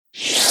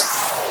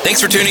Thanks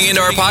for tuning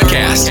into our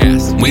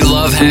podcast. We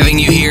love having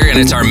you here, and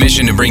it's our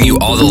mission to bring you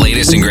all the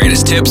latest and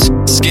greatest tips,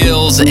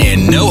 skills,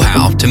 and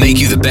know-how to make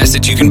you the best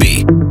that you can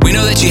be. We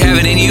know that you have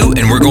it in you,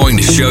 and we're going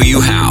to show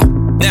you how.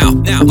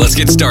 Now, let's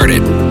get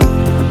started.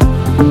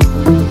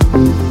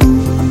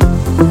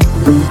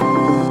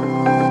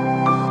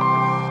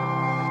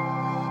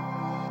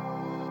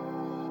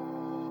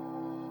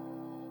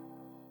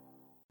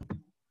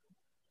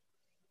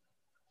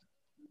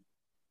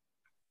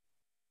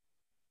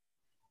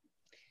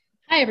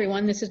 Hi,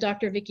 everyone. This is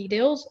Dr. Vicki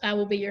Dills. I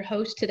will be your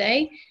host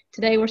today.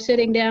 Today, we're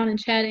sitting down and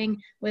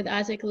chatting with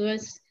Isaac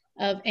Lewis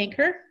of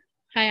Anchor.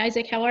 Hi,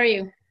 Isaac. How are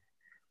you?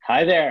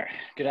 Hi there.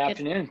 Good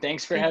afternoon.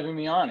 Thanks for having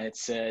me on.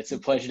 It's a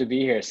pleasure to be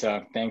here.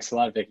 So thanks a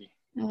lot, Vicki.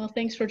 Well,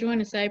 thanks for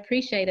joining us. I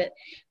appreciate it.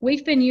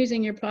 We've been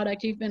using your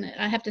product.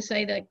 I have to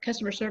say that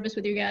customer service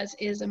with you guys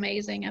is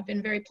amazing. I've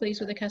been very pleased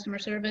with the customer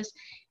service,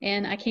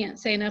 and I can't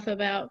say enough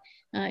about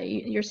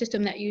your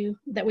system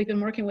that we've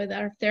been working with.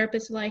 Our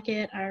therapists like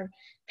it. Our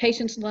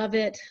patients love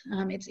it.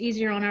 It's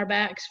easier on our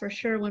backs for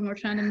sure when we're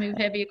trying to move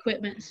heavy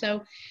equipment.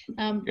 So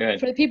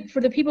for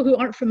the people who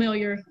aren't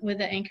familiar with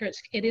the Anchor,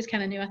 it is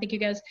kind of new. I think you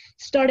guys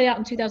started out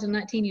in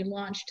 2019. You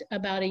launched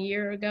about a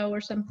year ago or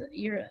something, a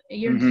year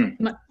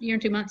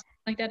and 2 months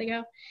like that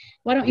ago.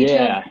 Why don't you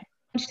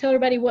tell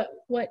everybody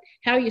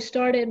how you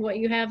started, what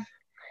you have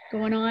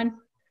going on?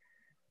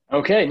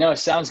 Okay, no,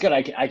 sounds good.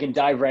 I can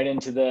dive right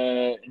into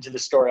the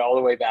story all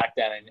the way back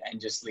then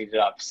and just lead it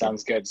up.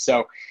 Sounds good.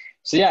 So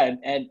yeah,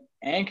 at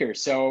Anchor.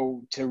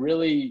 So to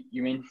really,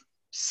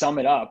 sum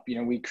it up,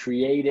 we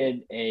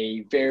created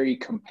a very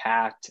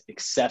compact,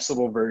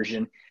 accessible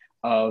version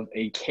of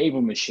a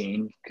cable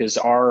machine, because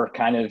our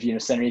kind of,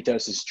 center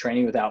ethos is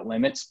training without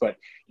limits, but,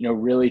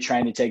 really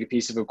trying to take a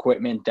piece of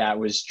equipment that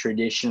was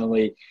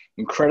traditionally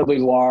incredibly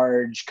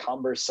large,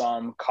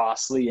 cumbersome,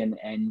 costly,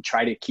 and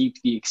try to keep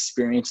the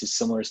experience as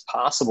similar as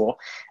possible,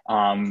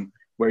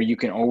 where you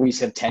can always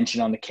have tension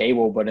on the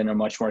cable, but in a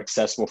much more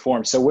accessible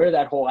form. So where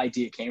that whole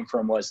idea came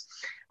from was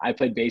I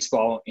played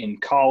baseball in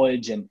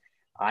college, and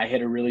I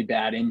had a really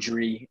bad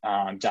injury,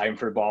 diving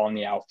for a ball in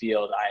the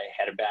outfield. I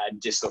had a bad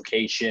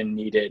dislocation,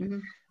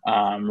 needed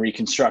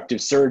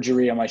reconstructive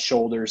surgery on my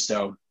shoulder.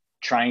 So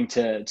trying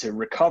to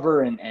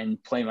recover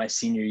and play my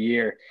senior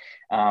year.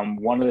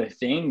 One of the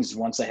things,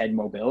 once I had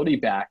mobility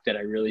back, that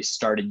I really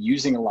started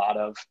using a lot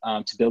of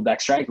to build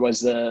back strength was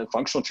the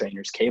functional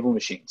trainers, cable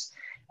machines.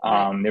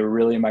 They were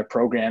really in my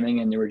programming,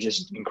 and they were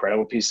just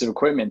incredible pieces of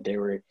equipment. They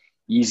were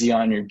easy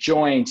on your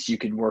joints. You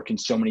could work in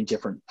so many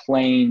different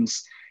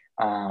planes.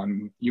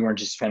 You weren't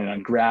just dependent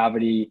on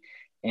gravity,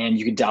 and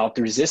you could dial up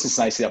the resistance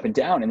nicely up and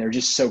down. And they're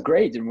just so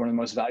great. They're one of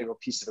the most valuable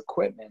pieces of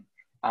equipment.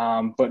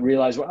 But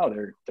realize, wow,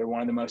 they're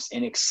one of the most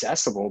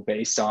inaccessible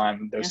based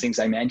on those things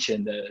I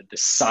mentioned. The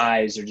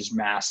size, they're just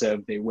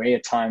massive. They weigh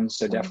a ton.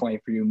 So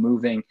definitely for you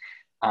moving,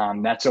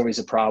 that's always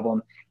a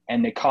problem.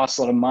 And they cost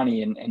a lot of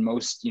money. And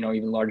most,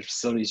 even large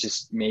facilities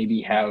just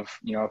maybe have,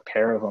 a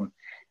pair of them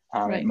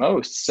at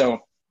most. So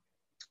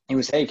it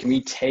was, hey, can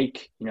we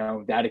take,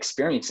 that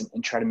experience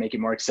and try to make it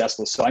more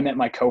accessible? So I met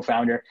my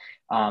co-founder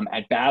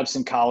at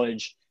Babson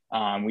College.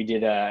 We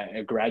did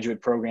a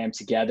graduate program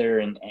together,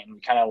 and we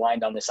kind of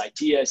aligned on this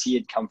idea, as he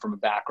had come from a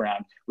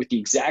background with the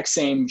exact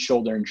same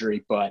shoulder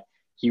injury, but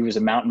he was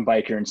a mountain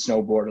biker and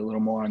snowboarder, a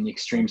little more on the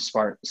extreme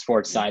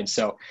sports side.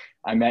 So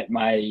I met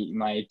my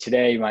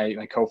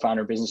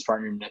co-founder, business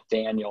partner,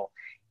 Nathaniel,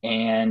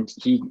 and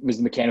he was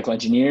the mechanical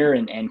engineer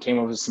and came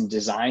up with some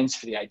designs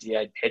for the idea.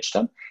 I'd pitched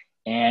him.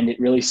 And it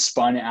really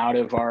spun out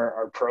of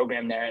our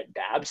program there at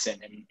Babson.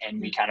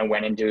 And we kind of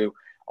went into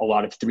a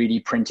lot of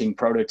 3D printing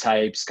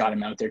prototypes, got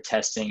them out there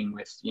testing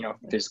with,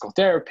 physical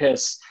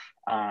therapists,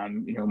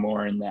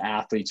 more in the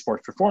athlete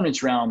sports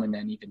performance realm, and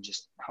then even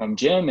just home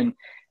gym.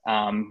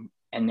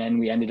 And then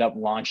we ended up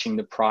launching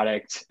the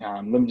product,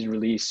 limited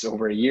release,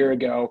 over a year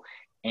ago.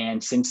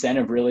 And since then,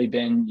 I've really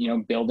been,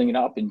 building it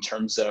up in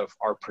terms of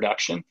our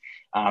production.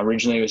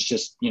 Originally, it was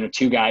just,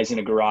 2 guys in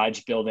a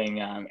garage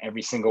building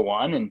every single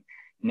one. And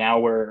now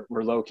we're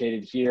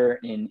located here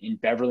in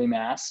Beverly,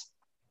 Mass.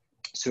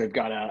 So we've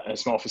got a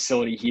small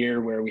facility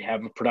here where we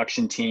have a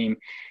production team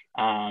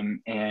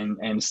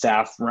and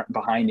staff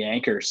behind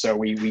Anchor. So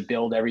we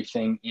build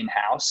everything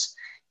in-house.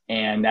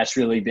 And that's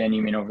really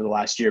been, over the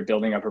last year,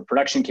 building up our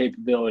production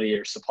capability,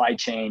 or supply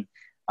chain.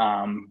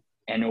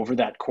 And over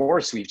that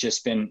course, we've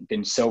just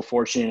been so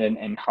fortunate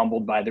and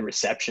humbled by the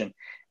reception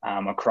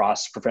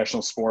across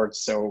professional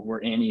sports. So we're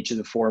in each of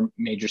the 4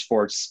 major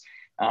sports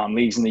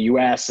leagues in the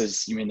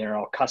U.S. They're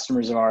all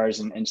customers of ours,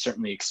 and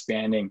certainly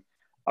expanding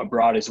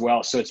abroad as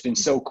well. So it's been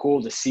so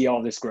cool to see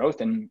all this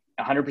growth, and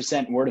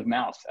 100% word of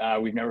mouth.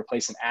 We've never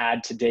placed an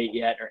ad to date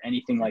yet or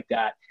anything like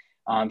that.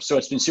 So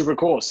it's been super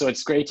cool. So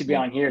it's great to be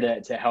on here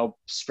to help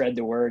spread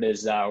the word,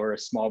 as we're a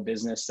small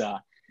business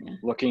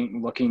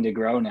looking to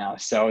grow now.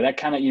 So that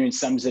kind of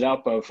sums it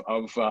up of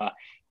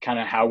kind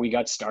of how we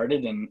got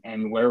started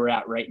and where we're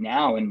at right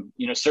now. And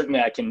certainly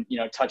I can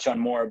touch on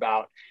more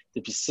about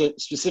the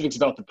specifics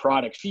about the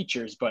product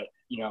features, but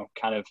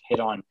kind of hit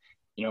on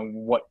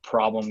what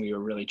problem we were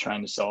really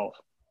trying to solve.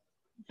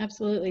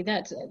 Absolutely.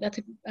 That's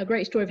a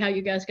great story of how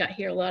you guys got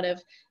here. A lot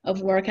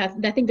of work. I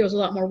think there was a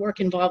lot more work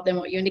involved than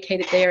what you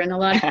indicated there, and a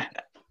lot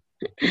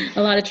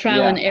of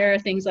trial and error,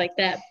 things like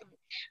that.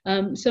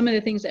 Some of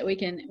the things that we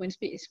can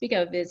speak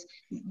of is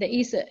the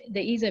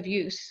ease of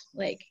use.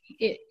 Like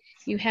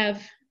you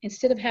have,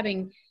 instead of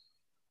having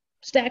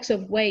stacks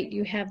of weight,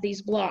 you have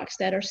these blocks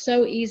that are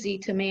so easy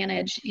to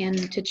manage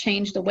and to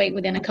change the weight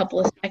within a couple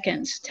of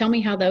seconds. Tell me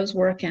how those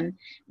work and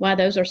why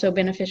those are so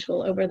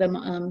beneficial over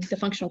the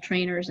functional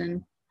trainers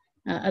and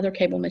other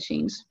cable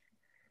machines.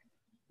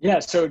 Yeah,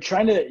 so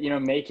trying to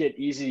make it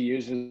easy to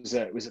use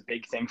was a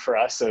big thing for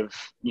us. Of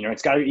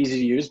it's got to be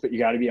easy to use, but you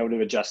got to be able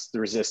to adjust the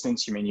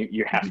resistance.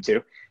 You have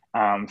to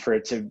for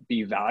it to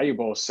be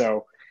valuable.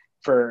 So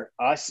for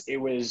us, it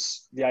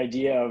was the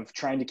idea of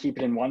trying to keep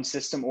it in one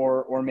system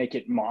or make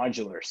it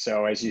modular.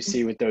 So as you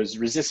see with those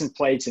resistance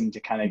plates, and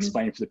to kind of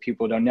explain for the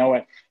people who don't know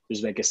it,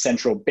 there's like a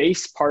central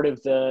base part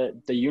of the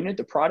unit,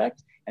 the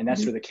product, and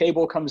that's where the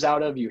cable comes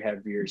out of. You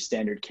have your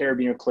standard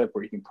carabiner clip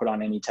where you can put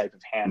on any type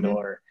of handle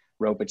or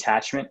rope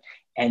attachment.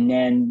 And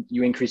then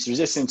you increase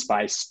resistance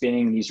by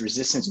spinning these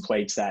resistance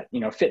plates that,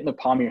 fit in the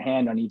palm of your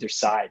hand on either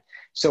side.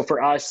 So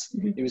for us,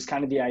 it was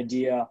kind of the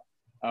idea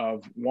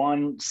of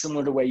one,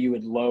 similar to the way you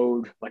would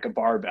load like a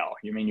barbell.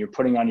 You're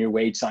putting on your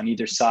weights on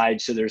either side.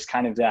 So there's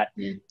kind of that,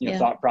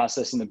 thought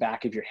process in the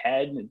back of your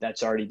head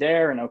that's already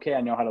there. And okay,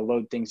 I know how to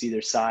load things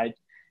either side.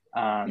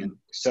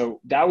 So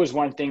that was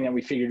one thing that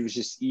we figured was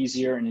just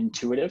easier and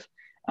intuitive.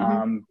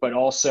 But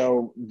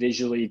also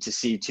visually to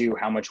see too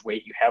how much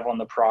weight you have on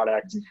the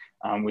product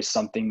was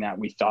something that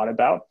we thought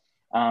about.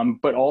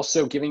 But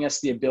also giving us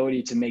the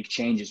ability to make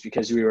changes,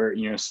 because we were,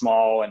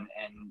 small and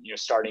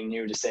starting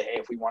new, to say, hey,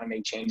 if we want to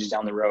make changes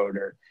down the road,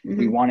 or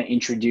we want to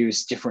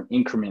introduce different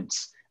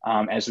increments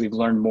as we've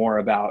learned more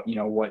about,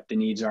 what the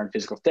needs are in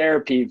physical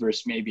therapy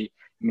versus maybe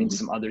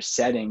some other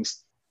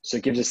settings. So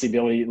it gives us the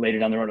ability later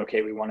down the road,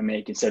 okay, we want to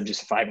make, instead of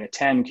just a 5 and a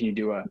 10, can you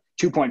do a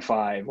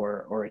 2.5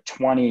 or a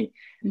 20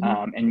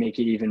 and make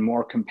it even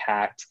more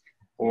compact?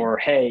 Or,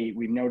 hey,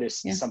 we've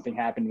noticed something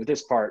happened with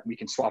this part, we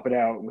can swap it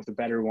out with a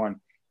better one.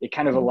 It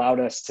kind of allowed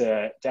us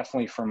to,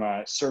 definitely from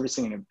a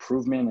servicing and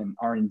improvement and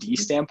R&D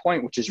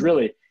standpoint, which is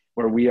really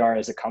where we are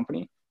as a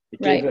company,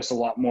 it gave us a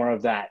lot more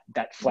of that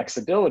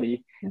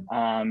flexibility,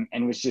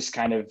 and was just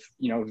kind of,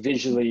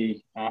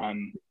 visually,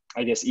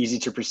 I guess, easy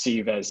to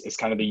perceive as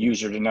kind of the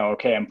user to know,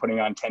 okay, I'm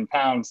putting on 10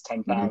 pounds,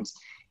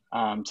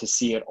 to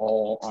see it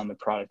all on the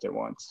product at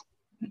once.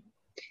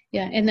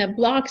 Yeah. And the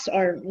blocks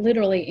are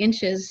literally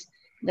inches.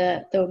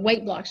 The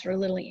weight blocks are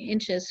literally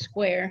inches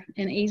square,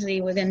 and easy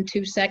within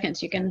 2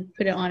 seconds you can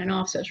put it on and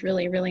off. So it's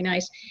really, really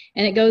nice.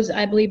 And it goes,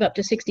 I believe, up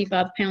to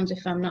 65 pounds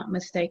if I'm not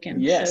mistaken.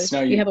 Yes, so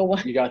no,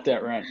 you got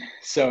that right.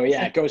 So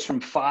yeah, it goes from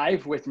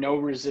 5 with no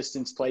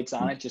resistance plates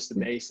on it, just the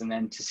base, and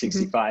then to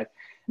 65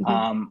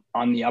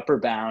 on the upper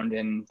bound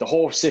and the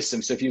whole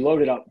system. So if you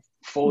load it up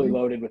fully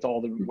loaded with all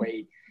the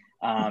weight,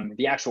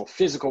 the actual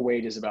physical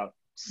weight is about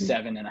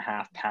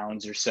 7.5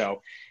 pounds or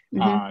so.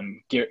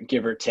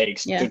 Give or take.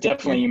 So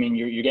definitely,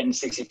 you're getting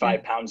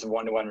 65 pounds of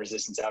one-to-one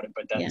resistance out of it,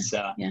 but that's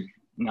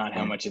not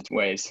how much it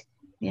weighs.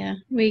 Yeah.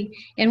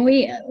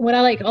 What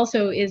I like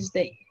also is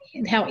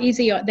how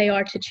easy they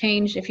are to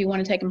change if you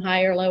want to take them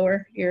higher or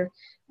lower.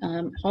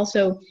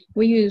 Also,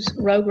 we use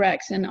Rogue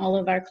Racks in all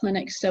of our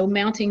clinics. So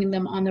mounting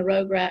them on the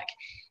Rogue Rack,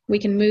 we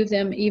can move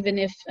them even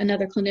if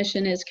another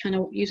clinician is kind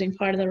of using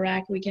part of the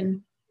rack. We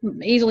can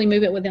easily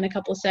move it within a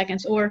couple of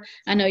seconds. Or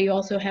I know you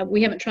also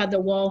we haven't tried the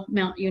wall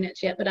mount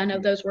units yet, but I know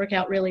those work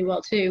out really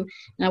well too.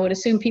 And I would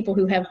assume people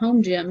who have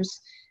home gyms,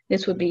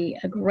 this would be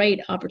a great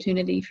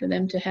opportunity for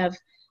them to have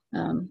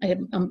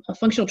a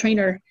functional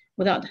trainer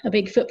without a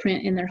big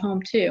footprint in their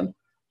home too.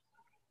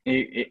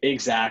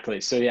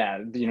 Exactly. So yeah,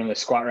 the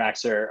squat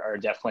racks are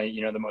definitely,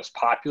 the most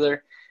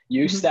popular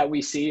use that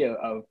we see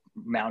of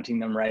mounting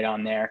them right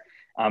on there.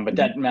 But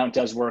that mount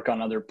does work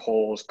on other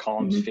poles,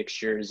 columns,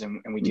 fixtures,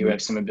 and we do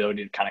have some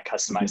ability to kind of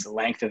customize the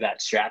length of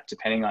that strap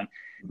depending on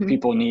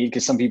people need,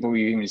 because some people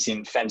we've even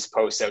seen fence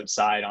posts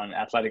outside on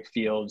athletic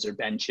fields or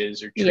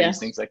benches or trees,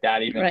 things like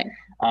that even. Right.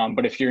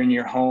 But if you're in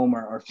your home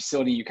or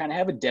facility, you kind of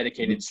have a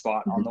dedicated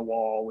spot on the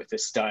wall with a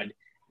stud.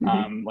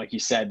 Like you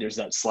said, there's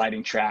that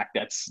sliding track.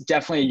 That's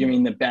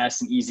definitely, the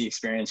best and easy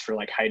experience for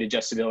like height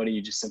adjustability.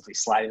 You just simply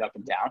slide it up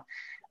and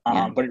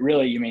down. But it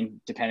really,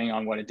 depending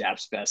on what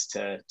adapts best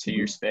to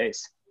your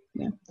space.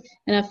 Yeah.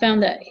 And I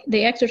found that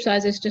the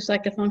exercise is just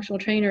like the functional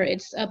trainer.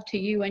 It's up to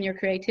you and your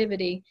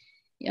creativity.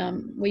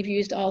 We've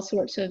used all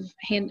sorts of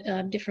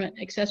different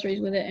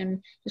accessories with it,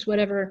 and just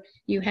whatever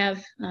you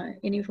have,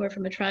 anywhere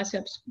from a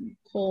triceps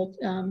pull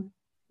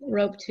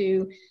rope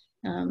to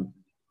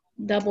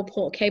double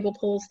pull, cable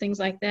pulls, things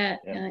like that.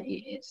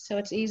 So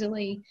it's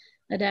easily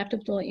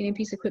adaptable to any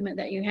piece of equipment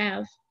that you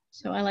have.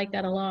 So I like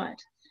that a lot.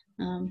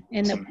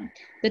 And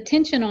the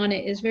tension on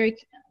it is very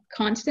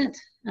constant,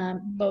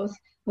 both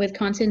with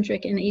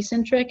concentric and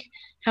eccentric.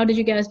 How did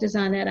you guys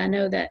design that? I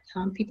know that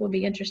people would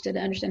be interested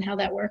to understand how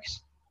that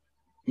works.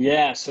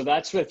 Yeah, so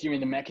that's with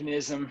the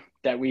mechanism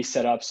that we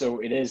set up. So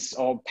it is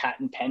all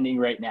patent pending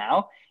right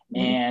now.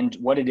 And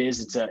what it is,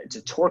 it's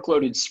a torque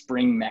loaded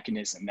spring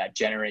mechanism that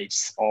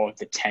generates all of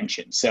the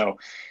tension. So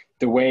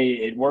the way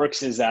it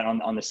works is that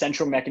on the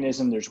central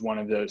mechanism, there's one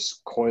of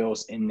those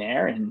coils in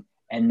there, and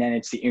then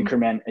it's the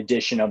increment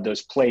addition of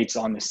those plates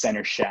on the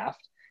center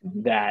shaft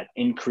that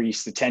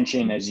increase the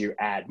tension as you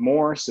add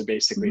more. So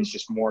basically it's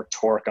just more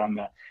torque on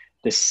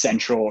the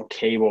central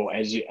cable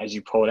as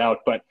you pull it out.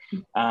 But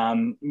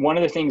one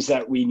of the things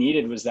that we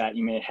needed was that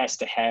it has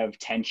to have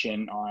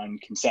tension on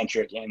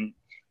concentric and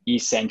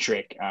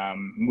eccentric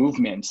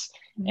movements.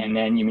 And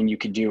then you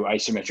could do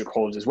isometric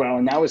holds as well.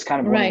 And that was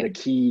kind of one of the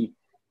key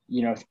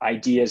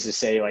ideas to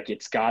say, like,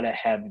 it's got to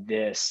have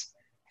this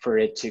for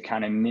it to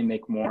kind of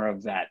mimic more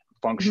of that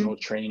functional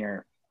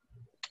trainer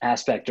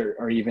aspect,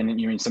 or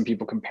even some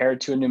people compare it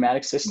to a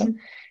pneumatic system.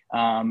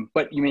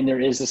 But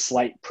there is a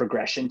slight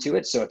progression to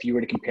it. So if you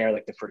were to compare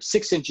like the first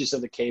 6 inches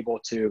of the cable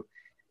to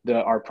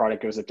our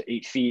product goes up to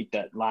 8 feet,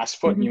 that last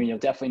foot, you'll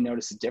definitely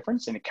notice a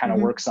difference, and it kind of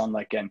works on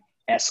like an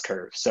S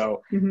curve.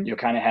 So you'll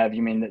kind of have,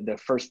 the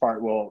first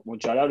part will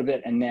jut out a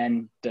bit, and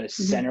then the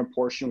center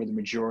portion with the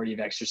majority of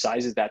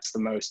exercises, that's the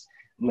most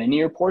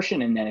linear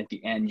portion. And then at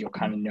the end, you'll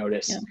kind of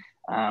notice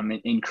an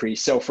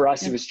increase. So for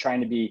us, it was trying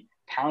to be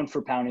pound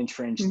for pound, inch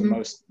for inch, the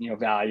most,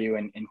 value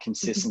and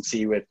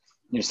consistency with,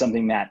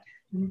 something that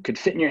could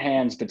fit in your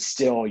hands, but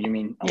still,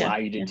 allow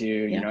you to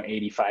do,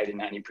 85 to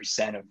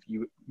 90% of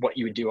what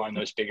you would do on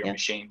those bigger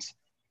machines.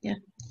 Yeah.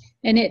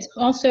 And it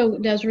also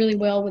does really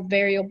well with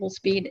variable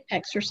speed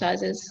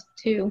exercises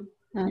too.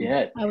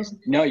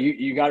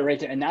 You got it right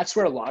there. And that's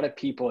where a lot of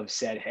people have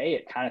said, hey,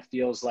 it kind of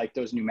feels like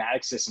those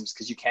pneumatic systems,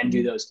 because you can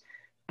do those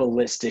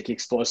ballistic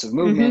explosive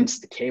movements.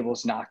 The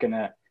cable's not going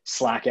to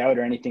slack out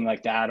or anything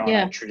like that on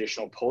a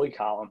traditional pulley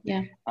column.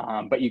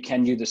 But you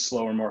can do the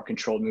slower, more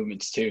controlled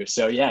movements too.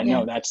 So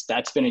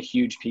that's been a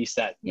huge piece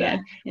that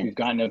we've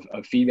gotten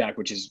of feedback,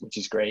 which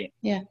is great.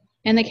 Yeah.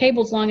 And the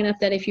cable's long enough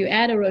that if you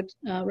add a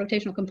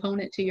rotational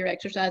component to your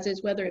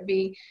exercises, whether it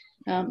be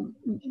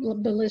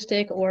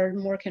ballistic or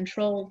more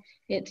controlled,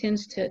 it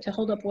tends to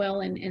hold up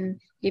well and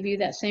give you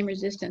that same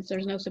resistance.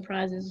 There's no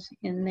surprises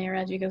in there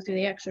as you go through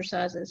the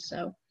exercises.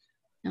 So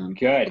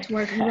good. It's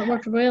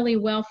worked really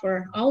well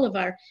for all of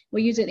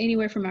we use it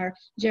anywhere from our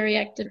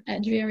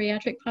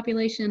geriatric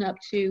population up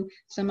to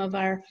some of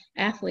our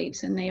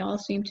athletes, and they all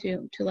seem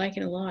to like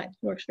it a lot. It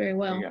works very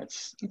well.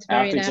 It's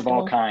very athletes adaptable. Of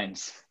all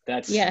kinds.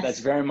 That's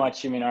very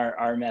much,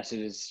 our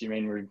message is,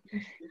 we're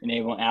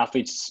enabling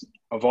athletes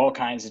of all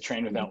kinds to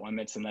train without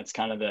limits. And that's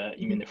kind of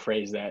the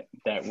phrase that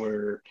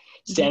we're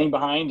standing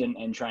behind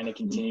and trying to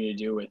continue to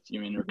do with,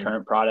 our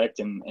current product.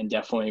 And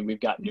definitely we've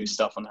got new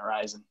stuff on the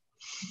horizon.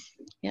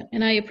 Yeah,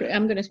 and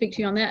I'm going to speak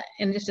to you on that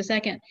in just a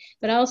second,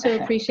 but I also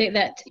appreciate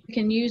that you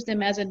can use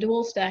them as a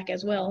dual stack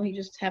as well. You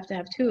just have to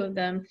have 2 of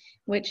them,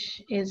 which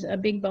is a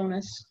big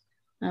bonus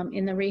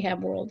in the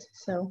rehab world.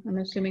 So I'm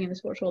assuming in the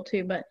sports world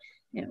too, but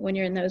when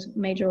you're in those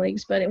major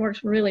leagues, but it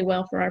works really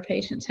well for our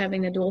patients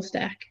having the dual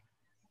stack.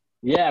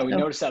 Yeah, we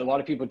noticed that a lot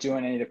of people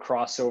doing any of the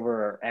crossover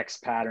or X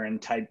pattern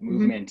type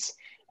movements,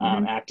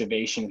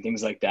 activation and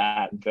things like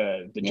that.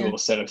 The dual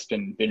setup's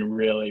been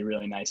really,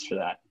 really nice for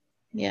that.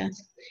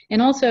 Yes.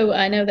 And also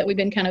I know that we've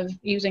been kind of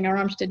using our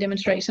arms to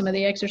demonstrate some of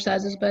the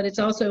exercises, but it's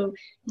also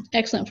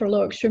excellent for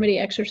lower extremity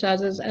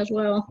exercises as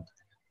well.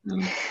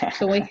 And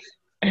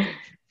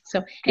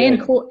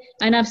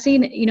I've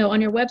seen,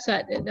 on your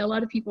website, a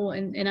lot of people,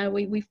 and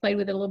we've played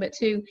with it a little bit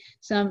too,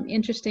 some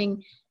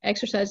interesting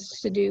exercises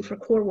to do for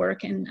core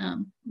work, and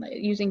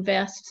using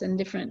vests and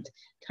different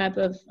type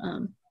of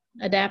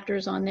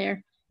adapters on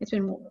there. It's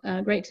been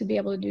great to be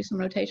able to do some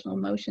rotational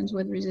motions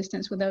with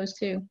resistance with those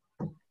too.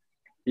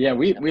 Yeah,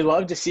 we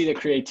love to see the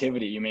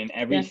creativity.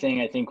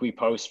 Everything I think we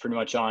post pretty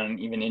much on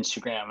even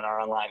Instagram and our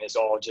online is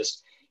all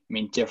just,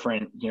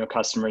 different,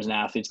 customers and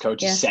athletes,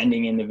 coaches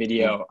sending in the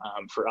video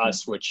for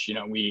us, which,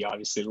 we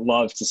obviously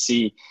love to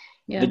see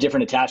the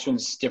different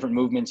attachments, different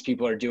movements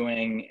people are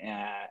doing,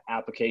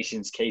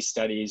 applications, case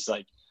studies.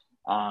 Like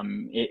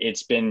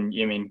it's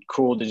been,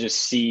 cool to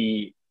just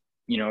see,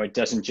 it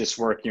doesn't just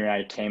work.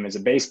 I came as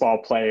a baseball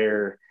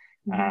player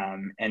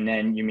and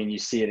then you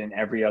see it in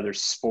every other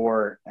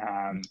sport.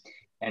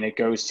 And it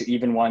goes to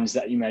even ones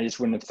that I just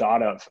wouldn't have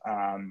thought of.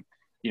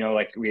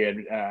 Like we had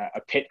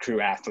a pit crew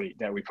athlete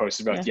that we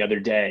posted about the other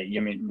day.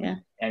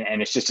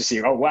 And it's just to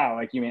see, oh, wow.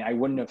 Like, I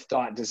wouldn't have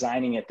thought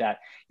designing it that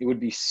it would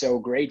be so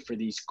great for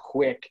these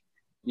quick,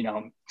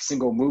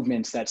 single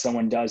movements that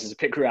someone does as a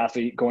pit crew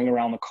athlete going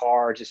around the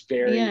car, just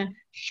very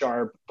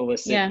sharp,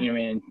 ballistic,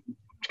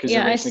 because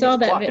I saw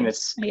that.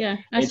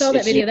 I saw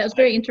that video. That was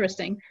very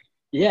interesting.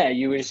 Yeah,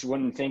 you just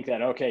wouldn't think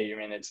that, okay,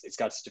 it's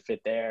got to fit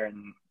there.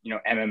 And,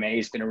 MMA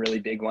has been a really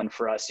big one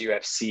for us,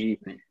 UFC,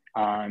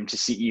 to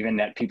see even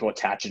that people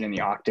attach it in the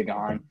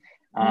octagon.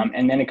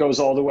 And then it goes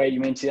all the way, to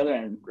the other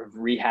end of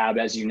rehab,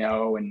 as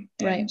and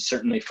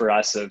certainly for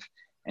us of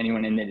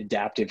anyone in the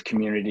adaptive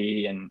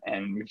community. And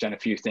we've done a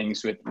few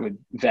things with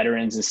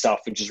veterans and stuff,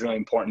 which is really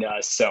important to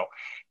us. So,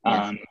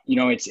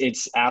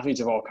 it's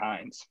athletes of all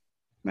kinds.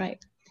 Right.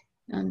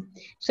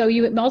 So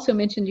you also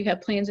mentioned you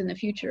have plans in the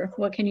future.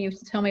 What can you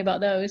tell me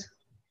about those?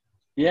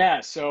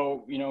 Yeah.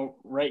 So,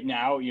 right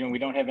now, we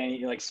don't have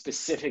any like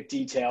specific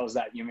details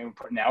that we're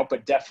putting out,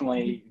 but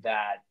definitely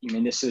that,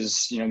 this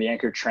is, the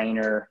Anchor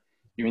Trainer.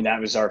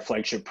 That was our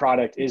flagship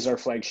product, is our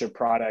flagship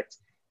product.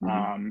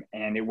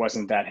 And it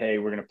wasn't that, hey,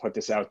 we're going to put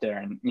this out there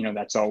and,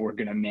 that's all we're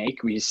going to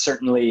make. We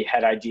certainly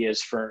had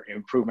ideas for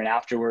improvement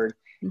afterward.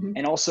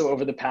 And also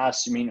over the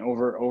past,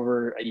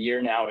 over a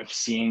year now of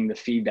seeing the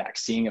feedback,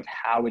 seeing of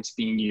how it's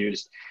being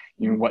used,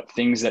 what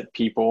things that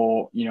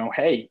people,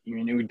 hey,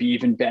 it would be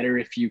even better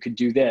if you could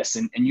do this.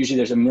 And usually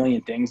there's a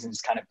million things, and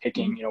it's kind of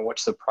picking,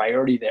 what's the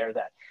priority there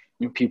that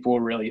people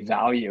really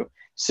value.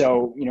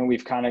 So,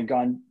 we've kind of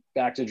gone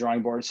back to the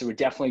drawing board. So we're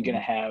definitely going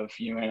to have,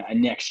 a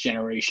next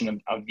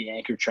generation of the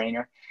Anchor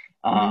Trainer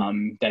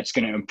that's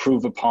going to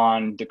improve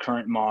upon the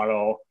current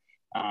model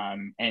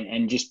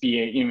and just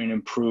be an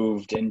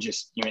improved and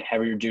just,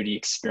 heavier duty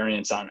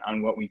experience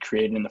on what we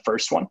created in the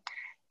first one.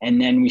 And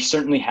then we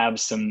certainly have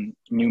some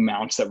new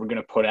mounts that we're going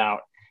to put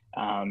out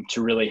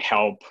to really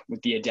help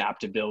with the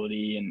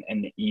adaptability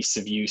and the ease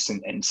of use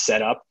and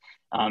setup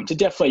to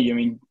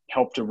definitely,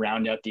 help to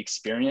round out the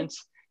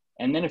experience.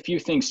 And then a few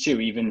things too,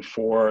 even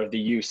for the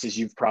use, as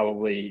you've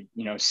probably,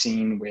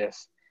 seen with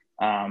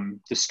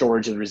the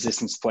storage of the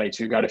resistance plates.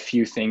 We've got a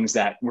few things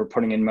that we're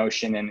putting in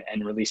motion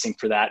and releasing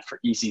for that, for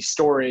easy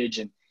storage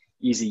and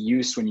easy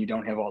use when you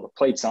don't have all the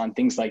plates on,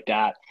 things like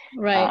that.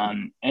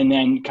 Right. And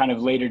then kind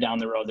of later down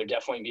the road, there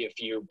definitely be a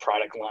few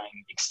product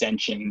line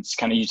extensions,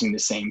 kind of using the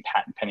same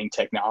patent pending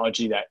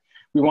technology that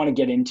we want to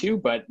get into,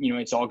 but,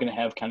 it's all going to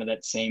have kind of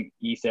that same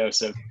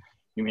ethos of,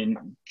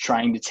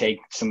 trying to take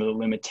some of the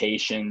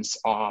limitations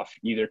off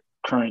either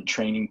current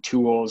training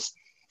tools,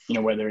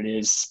 whether it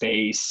is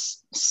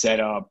space,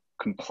 setup,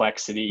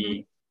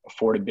 complexity,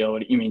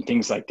 affordability,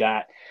 things like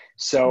that.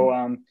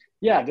 So,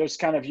 yeah, there's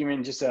kind of,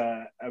 just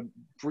a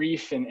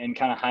brief and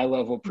kind of high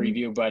level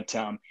preview, but,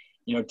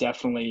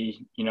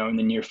 definitely, in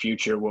the near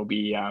future, we'll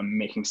be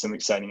making some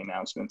exciting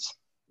announcements.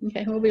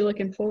 Okay, we'll be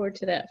looking forward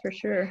to that for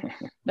sure.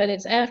 But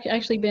it's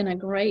actually been a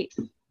great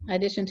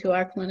addition to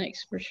our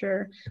clinics for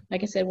sure.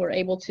 Like I said, we're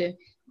able to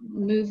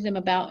move them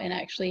about and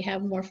actually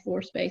have more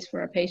floor space for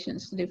our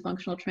patients to do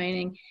functional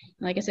training.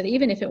 And like I said,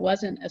 even if it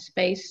wasn't a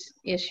space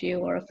issue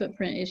or a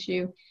footprint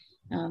issue,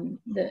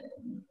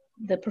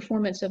 the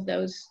performance of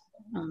those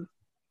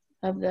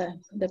of the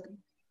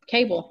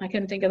cable, I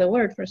couldn't think of the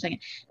word for a second.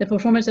 The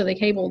performance of the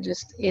cable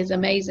just is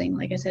amazing.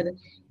 Like I said,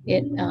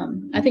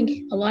 I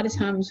think a lot of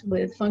times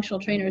with functional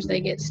trainers, they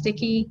get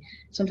sticky.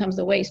 Sometimes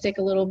the weight stick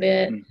a little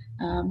bit.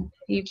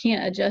 You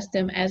can't adjust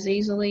them as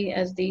easily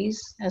as these,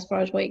 as far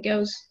as weight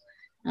goes.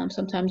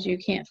 Sometimes you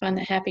can't find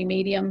the happy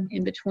medium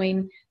in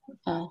between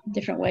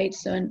different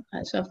weights. So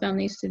I found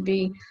these to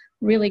be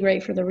really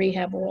great for the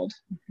rehab world.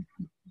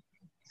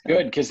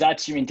 Good, because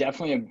that's,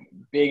 definitely a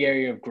big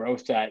area of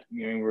growth that,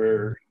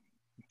 we're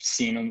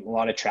seeing a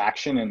lot of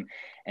traction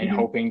and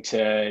hoping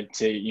to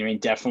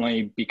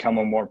definitely become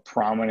a more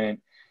prominent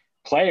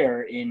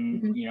player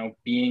in,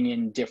 being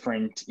in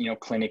different,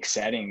 clinic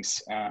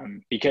settings.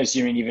 Because,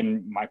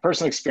 even my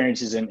personal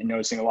experiences and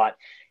noticing a lot,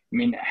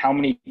 how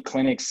many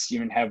clinics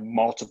even have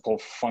multiple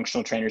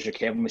functional trainers or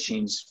cable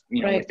machines,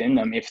 right, within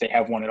them, if they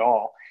have one at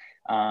all.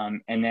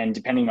 And then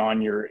depending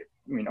on your,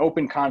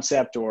 open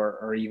concept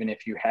or even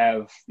if you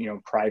have,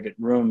 private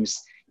rooms,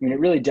 it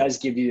really does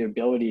give you the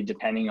ability,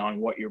 depending on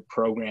what your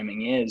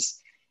programming is,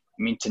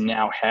 to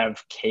now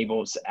have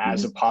cables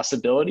as a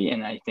possibility.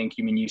 And I think,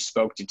 you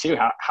spoke to too,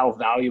 how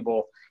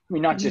valuable,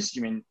 not just,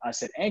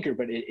 us at Anchor,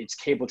 but it's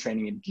cable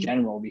training in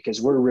general,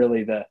 because we're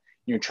really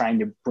trying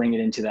to bring it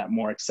into that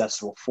more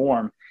accessible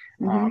form.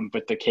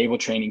 But the cable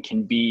training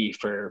can be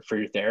for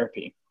your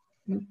therapy.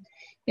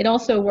 It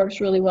also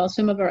works really well.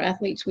 Some of our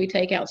athletes we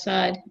take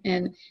outside,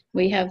 and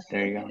we have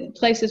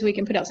places we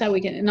can put outside. We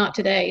can, not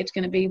today, it's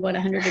going to be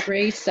 100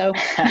 degrees. So,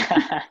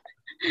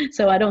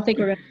 so I don't think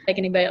we're going to take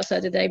anybody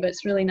outside today, but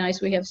it's really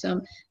nice. We have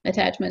some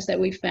attachments that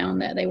we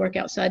found that they work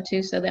outside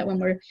too. So that when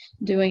we're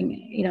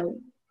doing,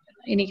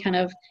 any kind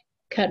of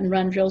cut and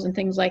run drills and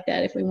things like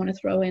that, if we want to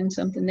throw in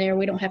something there,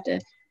 we don't have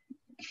to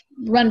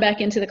run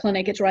back into the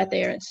clinic. It's right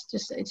there. It's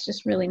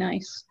just really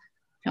nice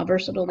how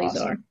versatile these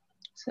are.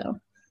 So.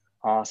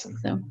 Awesome.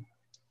 So,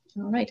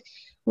 all right.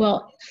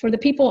 Well, for the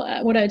people,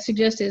 what I'd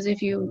suggest is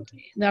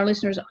our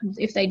listeners,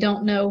 if they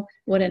don't know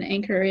what an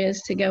Anchor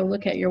is, to go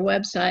look at your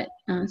website.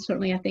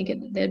 Certainly, I think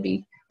they'd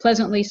be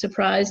pleasantly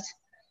surprised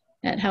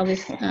at how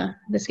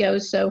this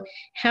goes. So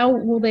how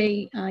will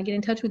they get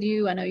in touch with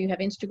you? I know you have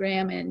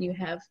Instagram and you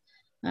have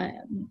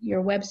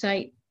your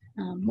website.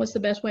 What's the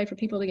best way for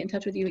people to get in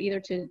touch with you, either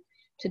to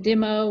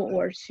demo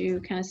or to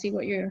kind of see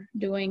what you're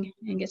doing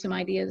and get some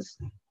ideas?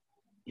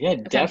 Yeah,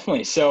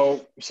 definitely.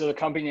 So the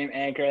company name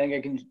Anchor, I think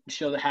I can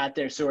show the hat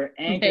there. So we're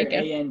Anchor,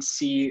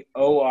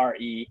 ANCORE.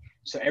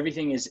 So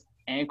everything is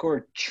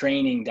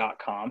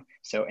anchortraining.com.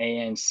 So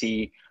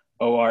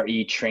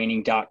ANCORE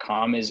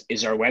training.com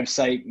is our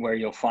website, where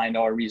you'll find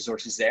all our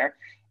resources there.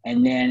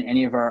 And then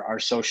any of our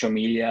social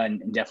media,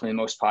 and definitely the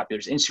most popular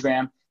is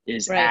Instagram.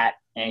 is at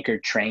Anchor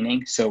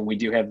Training. So we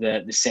do have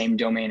the same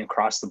domain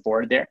across the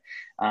board there.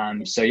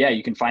 So yeah,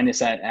 you can find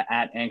us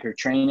at Anchor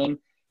Training.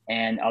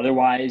 And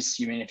otherwise,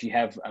 if you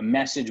have a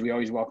message, we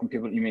always welcome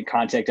people. You may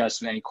contact us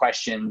with any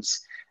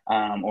questions,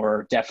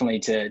 or definitely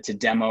to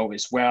demo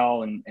as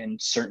well,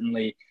 and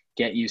certainly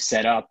get you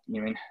set up.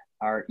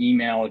 Our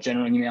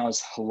general email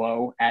is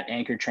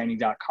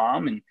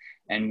hello@anchortraining.com,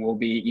 and we'll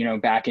be,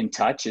 back in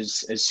touch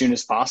as soon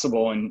as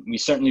possible. And we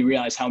certainly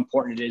realize how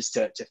important it is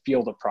to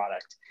feel the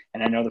product.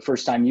 And I know the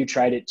first time you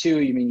tried it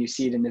too, you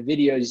see it in the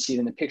videos, you see it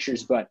in the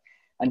pictures, but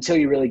until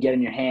you really get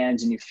in your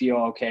hands and you feel,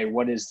 okay,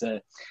 what is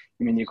the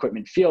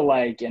equipment feel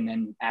like? And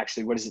then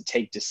actually, what does it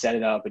take to set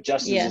it up,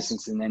 adjust the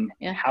resistance, and then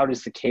how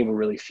does the cable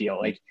really feel?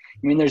 Like,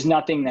 there's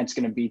nothing that's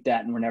going to beat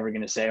that. And we're never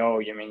going to say, oh,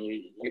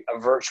 a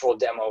virtual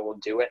demo will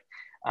do it.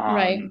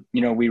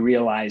 We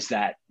realize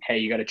that, hey,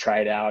 you got to try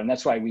it out. And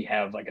that's why we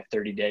have like a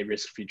 30-day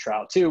risk-free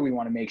trial too. We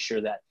want to make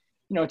sure that,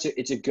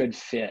 it's a good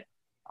fit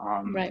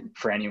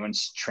for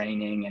anyone's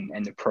training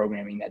and the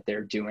programming that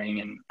they're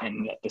doing,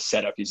 and that the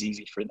setup is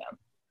easy for them.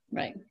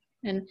 Right.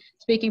 And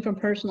speaking from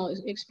personal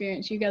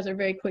experience, you guys are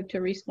very quick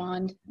to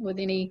respond with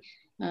any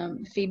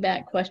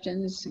feedback,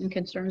 questions, and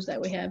concerns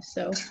that we have.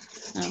 So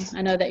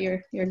I know that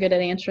you're good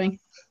at answering.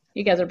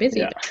 You guys are busy.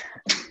 Yeah.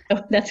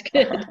 So that's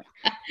good.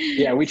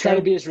 Yeah, we try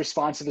to be as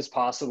responsive as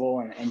possible,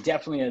 and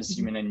definitely as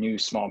a new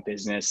small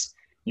business,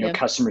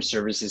 customer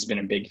service has been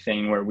a big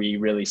thing where we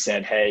really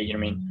said, hey,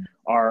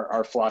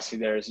 our philosophy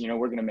there is,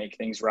 we're going to make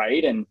things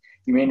right. And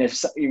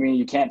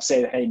you can't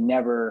say that, hey,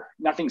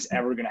 nothing's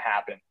ever going to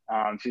happen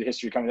through the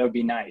history of the company. That would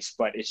be nice,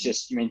 but it's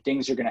just,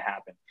 things are going to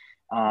happen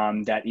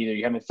that either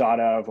you haven't thought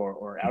of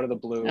or out of the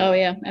blue. Oh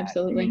yeah,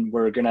 absolutely.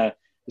 We're going to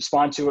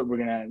respond to it. We're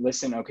going to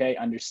listen. Okay.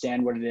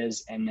 Understand what it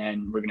is. And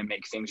then we're going to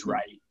make things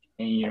right.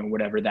 And,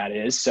 whatever that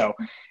is. So,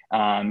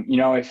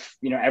 if,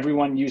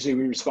 everyone usually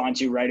we respond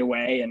to right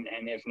away. And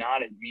if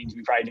not, it means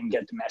we probably didn't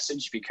get the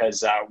message,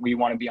 because we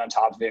want to be on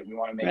top of it. We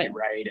want to make it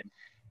right. And,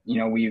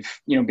 we've,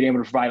 been able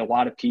to provide a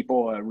lot of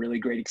people a really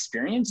great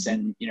experience.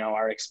 And,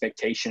 our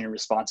expectation and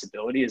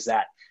responsibility is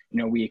that,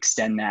 we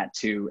extend that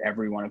to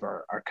every one of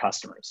our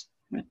customers.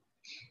 Right.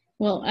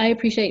 Well, I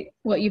appreciate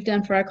what you've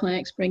done for our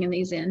clinics, bringing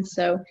these in.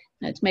 So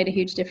it's made a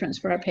huge difference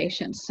for our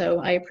patients.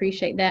 So I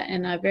appreciate that.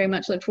 And I very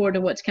much look forward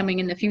to what's coming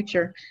in the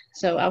future.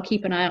 So I'll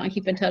keep an eye out and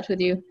keep in touch with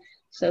you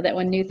so that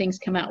when new things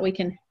come out, we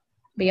can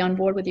be on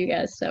board with you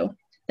guys. So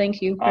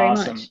thank you very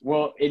much.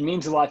 Well, it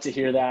means a lot to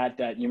hear that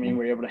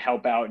we're able to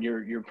help out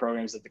your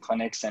programs at the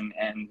clinics, and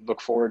look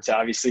forward to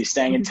obviously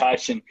staying in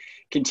touch and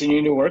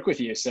continuing to work with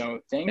you. So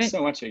thanks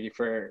so much, Vicki,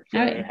 for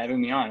having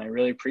me on. I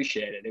really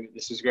appreciate it.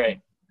 This was great.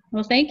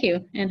 Well, thank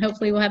you. And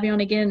hopefully we'll have you on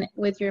again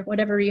with your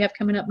whatever you have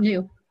coming up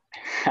new.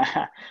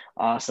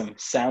 Awesome.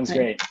 Sounds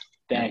great.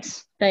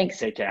 Thanks. Thanks.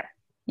 Take care.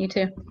 You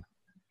too.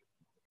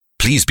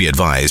 Please be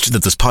advised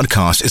that this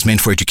podcast is meant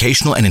for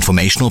educational and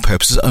informational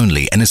purposes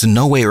only and is in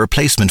no way a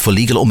replacement for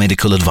legal or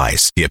medical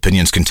advice. The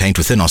opinions contained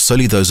within are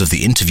solely those of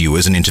the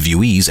interviewers and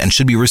interviewees and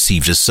should be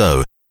received as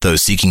so.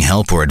 Those seeking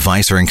help or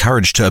advice are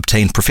encouraged to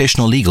obtain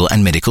professional legal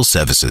and medical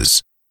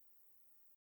services.